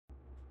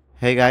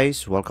Hey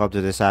guys, welcome to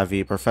the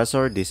Savvy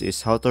Professor. This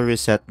is how to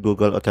reset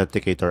Google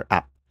Authenticator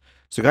app.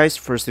 So guys,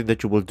 first thing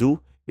that you will do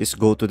is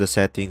go to the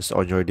settings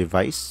on your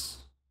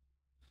device.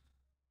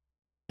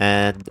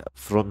 And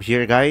from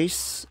here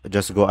guys,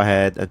 just go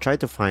ahead and try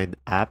to find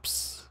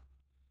apps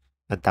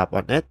and tap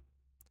on it.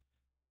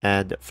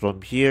 And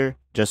from here,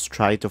 just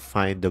try to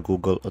find the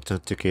Google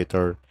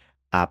Authenticator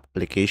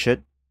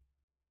application.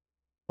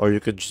 Or you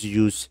can just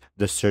use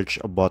the search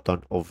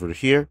button over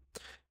here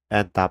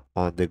and tap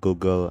on the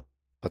Google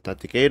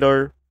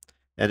Authenticator.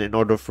 And in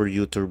order for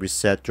you to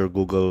reset your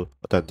Google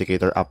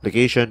Authenticator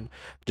application,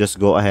 just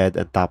go ahead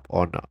and tap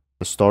on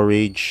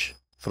storage.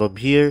 From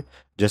here,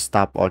 just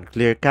tap on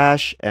clear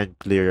cache and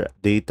clear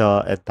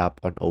data and tap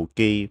on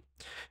OK.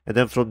 And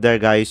then from there,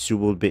 guys, you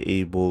will be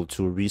able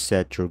to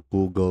reset your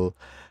Google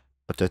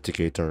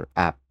Authenticator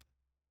app.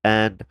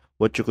 And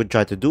what you can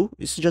try to do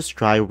is just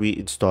try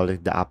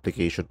reinstalling the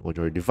application on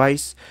your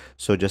device.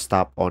 So just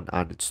tap on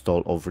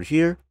uninstall over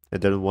here.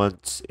 And then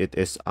once it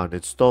is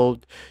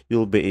uninstalled,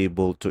 you'll be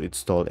able to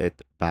install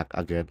it back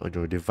again on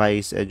your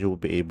device and you'll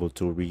be able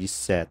to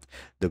reset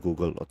the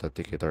Google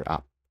Authenticator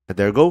app. And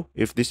there you go.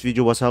 If this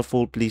video was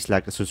helpful, please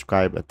like and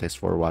subscribe and thanks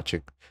for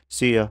watching.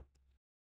 See ya.